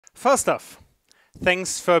First off,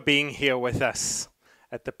 thanks for being here with us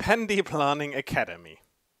at the Penn Deep Learning Academy.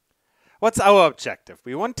 What's our objective?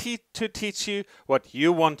 We want to teach you what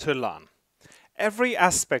you want to learn. Every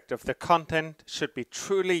aspect of the content should be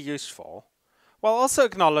truly useful, while also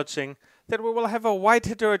acknowledging that we will have a wide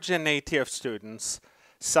heterogeneity of students.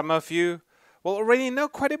 Some of you will already know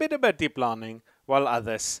quite a bit about deep learning, while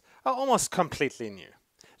others are almost completely new.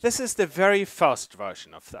 This is the very first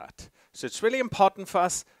version of that. So it's really important for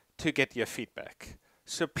us to get your feedback.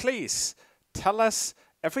 So please tell us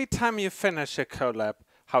every time you finish a collab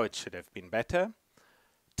how it should have been better.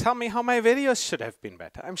 Tell me how my videos should have been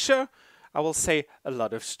better. I'm sure I will say a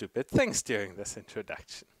lot of stupid things during this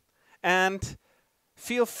introduction. And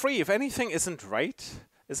feel free, if anything isn't right,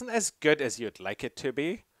 isn't as good as you'd like it to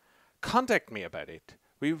be, contact me about it.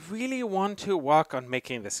 We really want to work on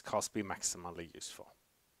making this course be maximally useful.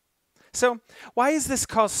 So, why is this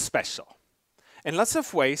course special? In lots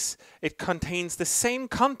of ways, it contains the same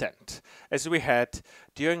content as we had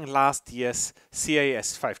during last year's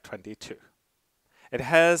CAS 522.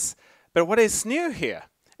 But what is new here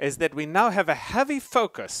is that we now have a heavy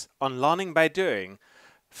focus on learning by doing,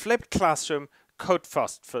 flipped classroom,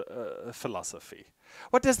 code-first philosophy.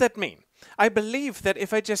 What does that mean? I believe that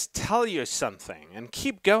if I just tell you something and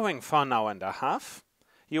keep going for an hour and a half,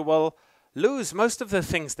 you will lose most of the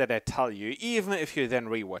things that I tell you, even if you then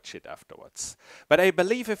rewatch it afterwards. But I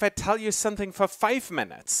believe if I tell you something for 5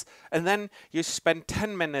 minutes and then you spend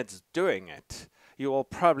 10 minutes doing it, you will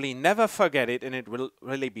probably never forget it and it will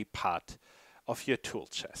really be part of your tool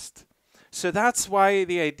chest. So that's why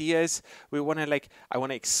the idea is I want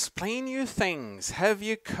to explain you things, have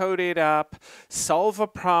you code it up, solve a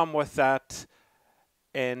problem with that,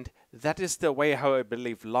 and that is the way how I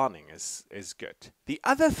believe learning is good. The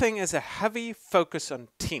other thing is a heavy focus on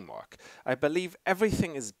teamwork. I believe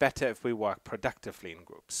everything is better if we work productively in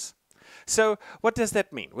groups. So what does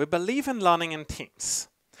that mean? We believe in learning in teams.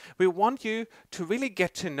 We want you to really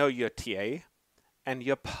get to know your TA and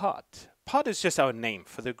your pod. Pod is just our name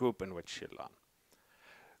for the group in which you learn.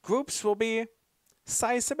 Groups will be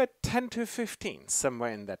size about 10 to 15,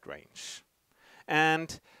 somewhere in that range.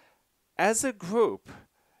 And as a group,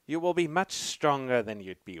 you will be much stronger than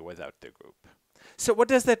you'd be without the group. So what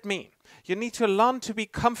does that mean? You need to learn to be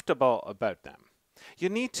comfortable about them. You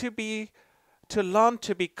need to learn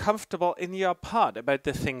to be comfortable in your pod about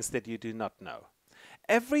the things that you do not know.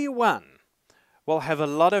 Everyone will have a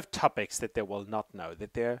lot of topics that they will not know,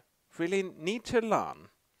 that they really need to learn.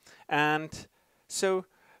 And so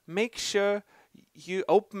make sure you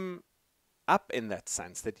open up in that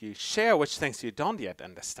sense, that you share which things you don't yet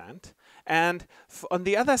understand. And on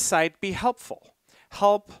the other side, be helpful.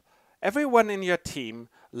 Help everyone in your team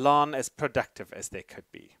learn as productive as they could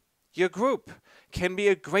be. Your group can be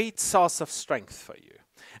a great source of strength for you.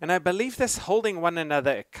 And I believe this holding one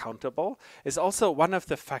another accountable is also one of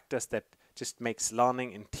the factors that just makes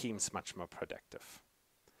learning in teams much more productive.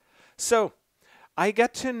 So I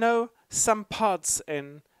got to know some parts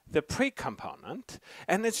in the pre-component,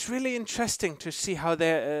 and it's really interesting to see how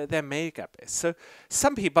their makeup is. So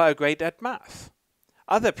some people are great at math.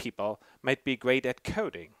 Other people might be great at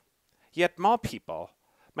coding. Yet more people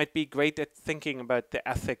might be great at thinking about the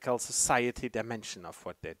ethical society dimension of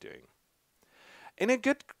what they're doing. In a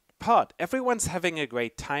good pod, everyone's having a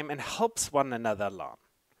great time and helps one another learn.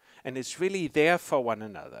 And is really there for one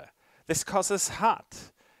another. This course is hard.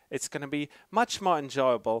 It's going to be much more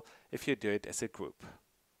enjoyable if you do it as a group.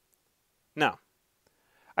 Now,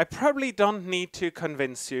 I probably don't need to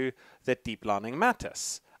convince you that deep learning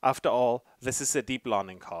matters. After all, this is a deep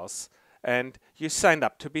learning course, and you signed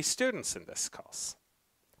up to be students in this course.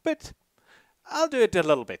 But I'll do it a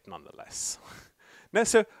little bit nonetheless. Now,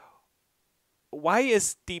 so why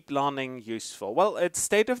is deep learning useful? Well, it's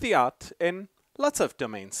state-of-the-art in lots of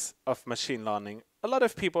domains of machine learning. A lot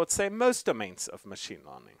of people would say most domains of machine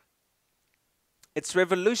learning. It's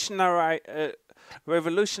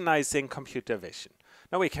revolutionizing computer vision.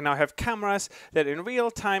 Now we can now have cameras that in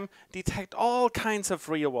real time detect all kinds of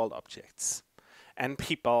real-world objects and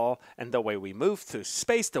people and the way we move through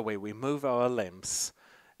space, the way we move our limbs.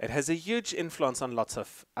 It has a huge influence on lots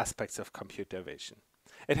of aspects of computer vision.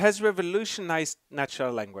 It has revolutionized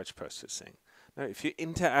natural language processing. Now, if you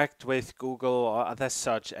interact with Google or other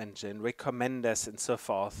search engine, recommenders and so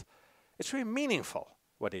forth, it's really meaningful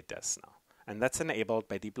what it does now. And that's enabled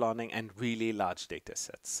by deep learning and really large data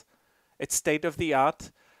sets. It's state-of-the-art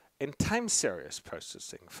in time series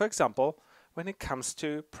processing. For example, when it comes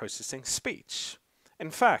to processing speech. In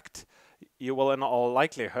fact, you will in all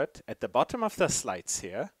likelihood, at the bottom of the slides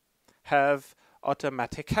here, have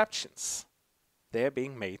automatic captions. They're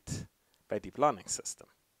being made by deep learning system.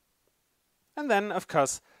 And then, of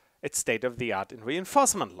course, it's state-of-the-art in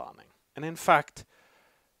reinforcement learning. And in fact,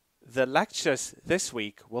 the lectures this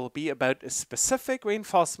week will be about a specific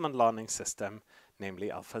reinforcement learning system, namely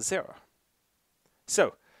AlphaZero.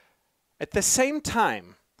 So, at the same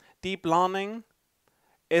time, deep learning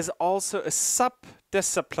is also a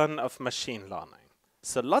sub-discipline of machine learning.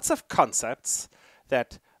 So lots of concepts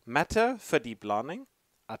that matter for deep learning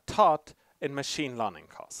are taught in machine learning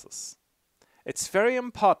courses. It's very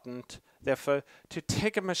important, therefore, to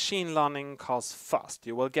take a machine learning course first.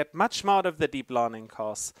 You will get much more out of the deep learning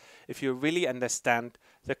course if you really understand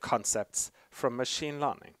the concepts from machine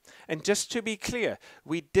learning. And just to be clear,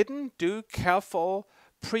 we didn't do careful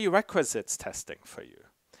prerequisites testing for you.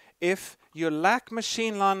 If you lack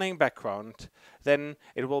machine learning background, then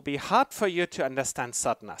it will be hard for you to understand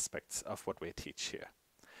certain aspects of what we teach here.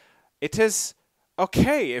 It is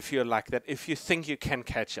okay if you lack that, if you think you can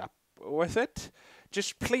catch up with it.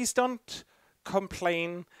 Just please don't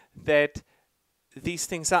complain that these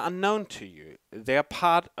things are unknown to you. They are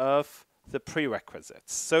part of the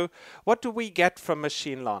prerequisites. So what do we get from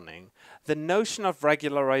machine learning? The notion of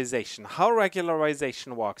regularization, how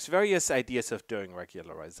regularization works, various ideas of doing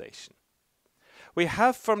regularization. We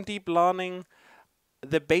have from deep learning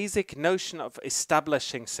the basic notion of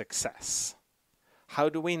establishing success. How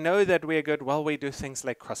do we know that we are good? Well, we do things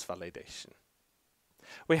like cross-validation.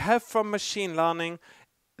 We have from machine learning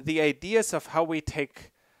the ideas of how we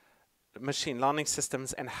take machine learning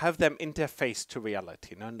systems and have them interface to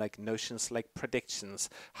reality, like notions like predictions.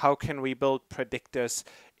 How can we build predictors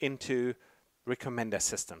into recommender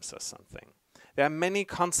systems or something? There are many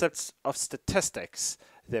concepts of statistics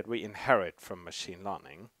that we inherit from machine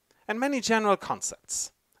learning, and many general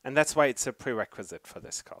concepts. And that's why it's a prerequisite for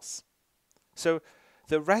this course. So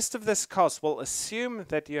the rest of this course will assume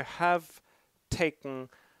that you have taken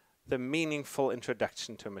the meaningful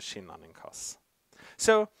introduction to machine learning course.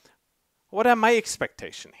 So what are my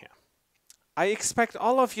expectations here? I expect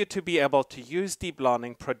all of you to be able to use deep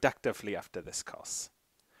learning productively after this course.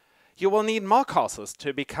 You will need more courses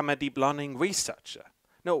to become a deep learning researcher.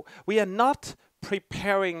 No, we are not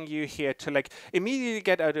preparing you here to immediately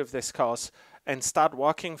get out of this course and start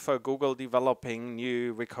working for Google developing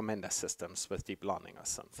new recommender systems with deep learning or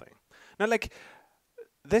something. No,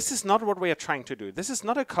 this is not what we are trying to do. This is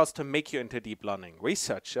not a course to make you into a deep learning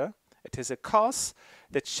researcher. It is a course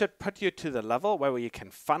that should put you to the level where you can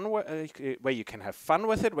have fun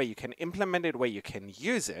with it, where you can implement it, where you can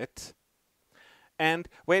use it, and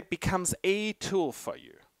where it becomes a tool for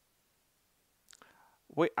you.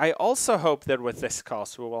 I also hope that with this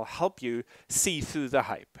course we will help you see through the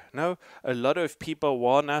hype. A lot of people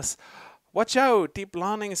warn us, watch out, deep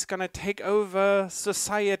learning is going to take over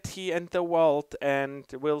society and the world, and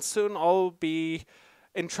we'll soon all be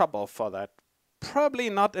in trouble for that. Probably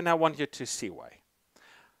not, and I want you to see why.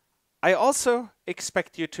 I also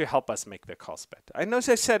expect you to help us make the course better. I know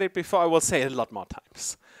I said it before, I will say it a lot more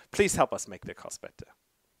times. Please help us make the course better.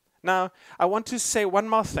 Now, I want to say one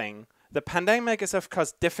more thing. The pandemic is, of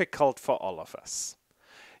course, difficult for all of us.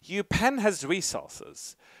 Penn has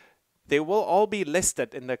resources. They will all be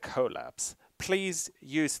listed in the collabs. Please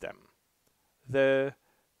use them.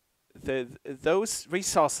 Those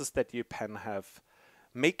resources that Penn have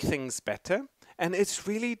make things better, and it's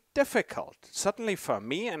really difficult, certainly for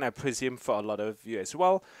me, and I presume for a lot of you as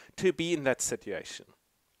well, to be in that situation.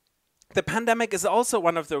 The pandemic is also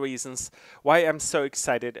one of the reasons why I'm so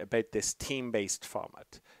excited about this team-based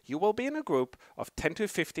format. You will be in a group of 10 to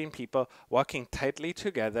 15 people working tightly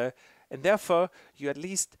together, and therefore you at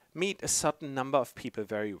least meet a certain number of people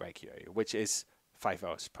very regularly, which is 5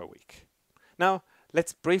 hours per week. Now,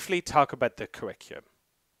 let's briefly talk about the curriculum.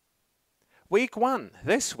 Week 1,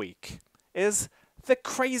 this week, is the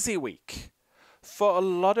crazy week. For a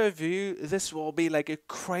lot of you, this will be like a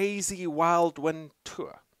crazy wild wind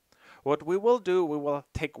tour. What we will do, we will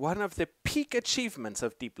take one of the peak achievements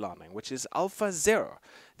of deep learning, which is AlphaZero,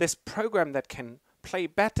 this program that can play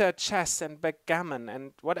better chess and backgammon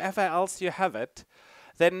and whatever else you have it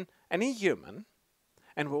than any human,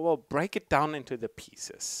 and we will break it down into the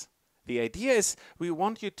pieces. The idea is we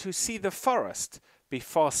want you to see the forest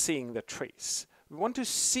before seeing the trees. We want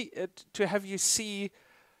to have you see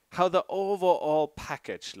how the overall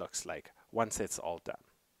package looks like once it's all done.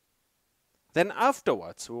 Then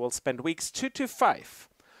afterwards, we will spend weeks 2 to 5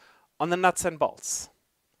 on the nuts and bolts.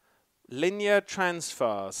 Linear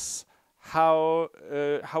transfers, how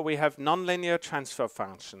we have nonlinear transfer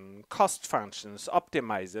function, cost functions,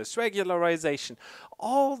 optimizers, regularization,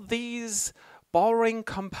 all these boring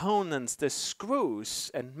components, the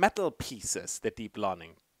screws and metal pieces that deep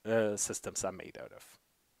learning systems are made out of.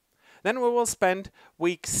 Then we will spend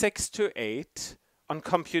week 6 to 8 on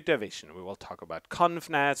computer vision. We will talk about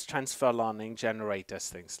convnets, transfer learning, generators,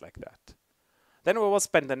 things like that. Then we will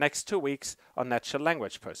spend the next 2 weeks on natural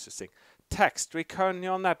language processing, text, recurrent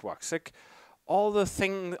neural networks, like all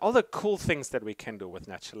the cool things that we can do with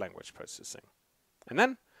natural language processing. And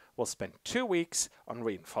then we'll spend 2 weeks on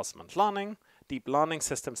reinforcement learning, deep learning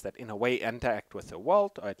systems that in a way interact with the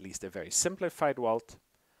world, or at least a very simplified world.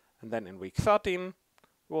 And then in week 13,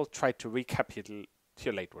 we'll try to recapitulate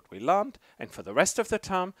what we learned. And for the rest of the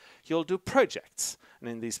term, you'll do projects. And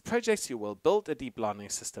in these projects, you will build a deep learning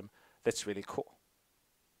system that's really cool.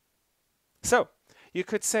 So you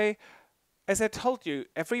could say, as I told you,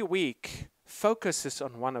 every week focuses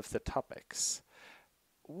on one of the topics.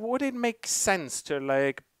 Would it make sense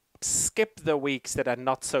to skip the weeks that are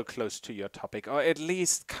not so close to your topic, or at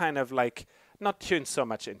least kind of not tune so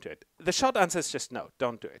much into it? The short answer is just no,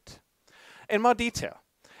 don't do it. In more detail,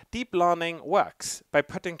 deep learning works by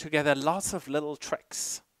putting together lots of little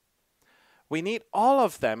tricks. We need all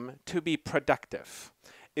of them to be productive.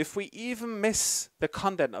 If we even miss the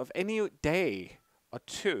content of any day or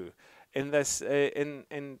two in this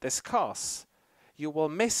course, you will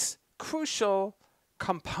miss crucial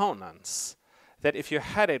components that if you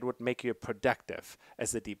had it would make you productive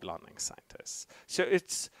as a deep learning scientist.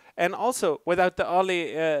 And also without the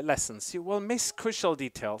early lessons, you will miss crucial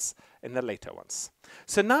details in the later ones.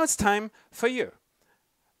 So now it's time for you.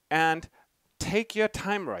 And take your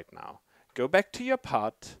time right now. Go back to your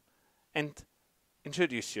part and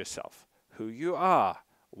introduce yourself, who you are,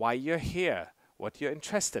 why you're here, what you're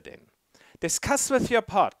interested in. Discuss with your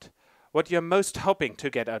pod what you're most hoping to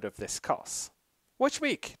get out of this course. Which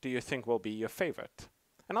week do you think will be your favorite?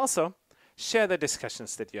 And also, share the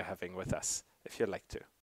discussions that you're having with us if you'd like to.